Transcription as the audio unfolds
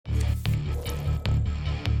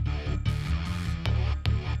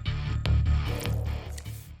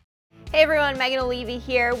Hey everyone, Megan Olivi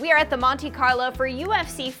here. We are at the Monte Carlo for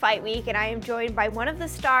UFC Fight Week, and I am joined by one of the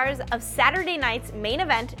stars of Saturday night's main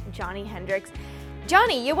event, Johnny Hendricks.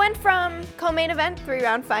 Johnny, you went from co-main event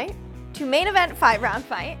 3-round fight to main event 5-round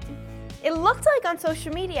fight. It looked like on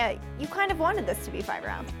social media you kind of wanted this to be 5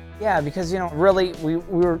 rounds. Yeah, because really we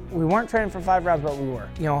weren't training for 5 rounds, but we were.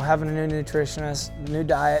 Having a new nutritionist, new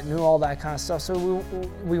diet, new all that kind of stuff. So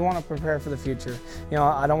we want to prepare for the future.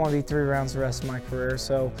 I don't want to be 3 rounds the rest of my career.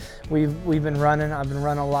 So we've been running. I've been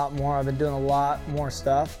running a lot more. I've been doing a lot more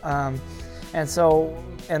stuff. And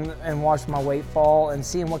watch my weight fall and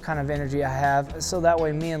seeing what kind of energy I have, so that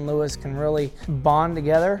way me and Lewis can really bond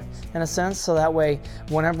together in a sense, so that way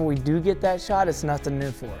whenever we do get that shot, it's nothing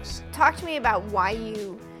new for us. Talk to me about why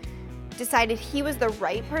you decided he was the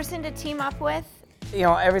right person to team up with.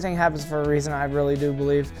 Everything happens for a reason, I really do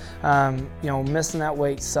believe. Missing that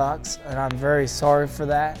weight sucks, and I'm very sorry for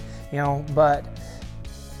that, but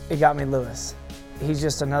it got me Lewis. He's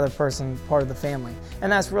just another person, part of the family.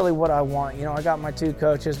 And that's really what I want. I got my 2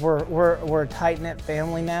 coaches. We're a tight-knit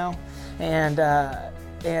family now. And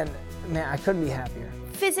man, I couldn't be happier.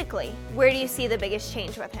 Physically, where do you see the biggest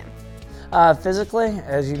change with him? Physically,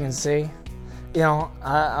 as you can see,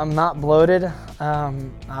 I'm not bloated.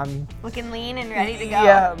 I'm looking lean and ready to go.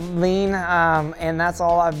 Yeah, lean, and that's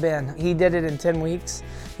all I've been. He did it in 10 weeks.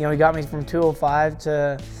 He got me from 205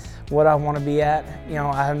 to what I want to be at.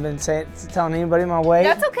 I haven't been telling anybody my weight.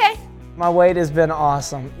 That's okay. My weight has been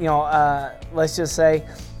awesome. Let's just say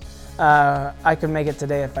I could make it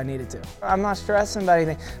today if I needed to. I'm not stressing about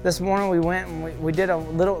anything. This morning we went and we did a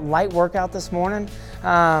little light workout this morning,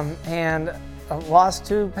 and I lost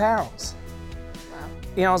 2 pounds.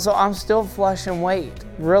 Wow. So I'm still flushing weight,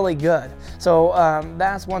 really good. So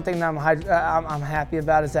that's one thing that I'm happy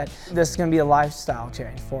about, is that this is going to be a lifestyle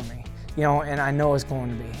change for me. And I know it's going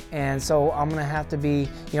to be. And so I'm going to have to be,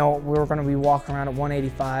 we're going to be walking around at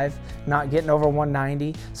 185, not getting over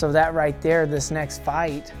 190. So that right there, this next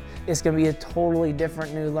fight, is going to be a totally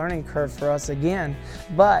different new learning curve for us again.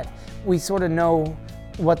 But we sort of know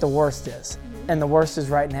what the worst is. And the worst is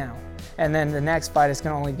right now. And then the next fight is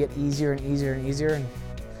going to only get easier and easier and easier. And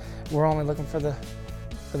we're only looking for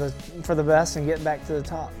the best and getting back to the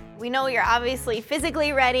top. We know you're obviously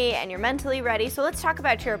physically ready and you're mentally ready, so let's talk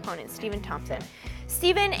about your opponent, Stephen Thompson.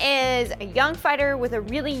 Stephen is a young fighter with a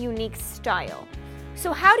really unique style.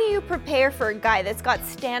 So how do you prepare for a guy that's got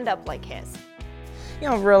stand-up like his?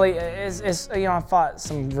 Really, I fought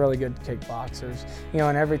some really good kickboxers,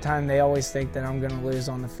 and every time they always think that I'm going to lose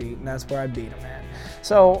on the feet, and that's where I beat him at.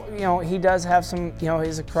 So, he does have some,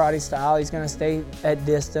 he's a karate style, he's going to stay at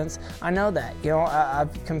distance. I know that,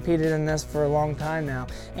 I've competed in this for a long time now,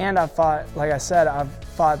 and I've fought, like I said, I've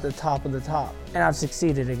fought the top of the top, and I've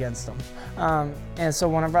succeeded against them. And so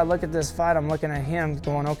whenever I look at this fight, I'm looking at him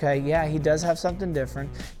going, okay, yeah, he does have something different.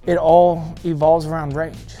 It all evolves around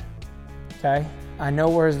range, okay? I know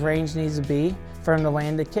where his range needs to be for him to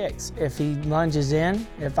land the kicks. If he lunges in,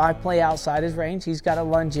 if I play outside his range, he's got to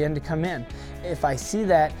lunge in to come in. If I see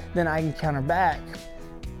that, then I can counter back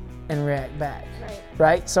and react back,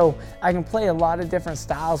 right? So I can play a lot of different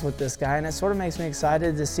styles with this guy, and it sort of makes me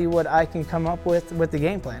excited to see what I can come up with the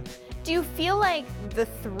game plan. Do you feel like the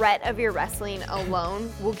threat of your wrestling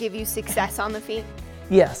alone will give you success on the feet?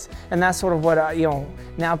 Yes, and that's sort of what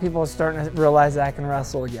now people are starting to realize that I can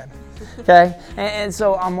wrestle again. Okay, and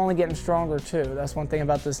so I'm only getting stronger too. That's one thing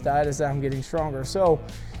about this diet, is that I'm getting stronger. So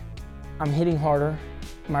I'm hitting harder.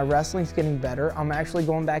 My wrestling's getting better. I'm actually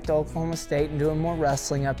going back to Oklahoma State and doing more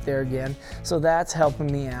wrestling up there again. So that's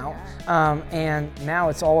helping me out. And now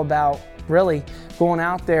it's all about really going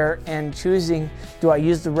out there and choosing, do I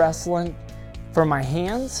use the wrestling for my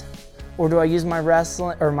hands, or do I use my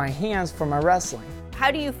hands for my wrestling? How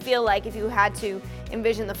do you feel like, if you had to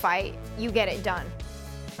envision the fight, you get it done?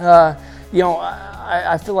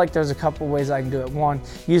 I feel like there's a couple ways I can do it. One,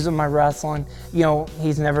 using my wrestling.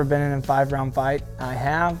 He's never been in a 5-round fight. I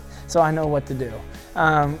have, so I know what to do.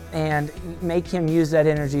 And make him use that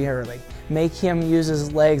energy early. Make him use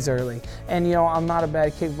his legs early. And I'm not a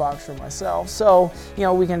bad kickboxer myself, so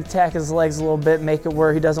we can attack his legs a little bit, make it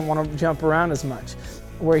where he doesn't want to jump around as much,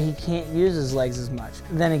 where he can't use his legs as much.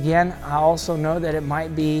 Then again, I also know that it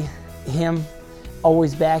might be him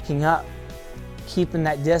always backing up, keeping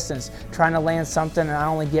that distance, trying to land something and I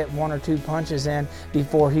only get 1 or 2 punches in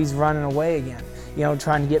before he's running away again,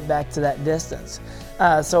 trying to get back to that distance.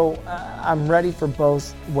 So I'm ready for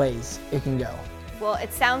both ways it can go. Well,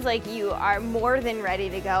 it sounds like you are more than ready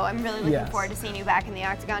to go. I'm really looking forward to seeing you back in the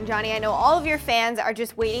octagon. Johnny, I know all of your fans are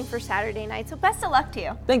just waiting for Saturday night, so best of luck to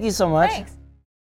you. Thank you so much. Thanks.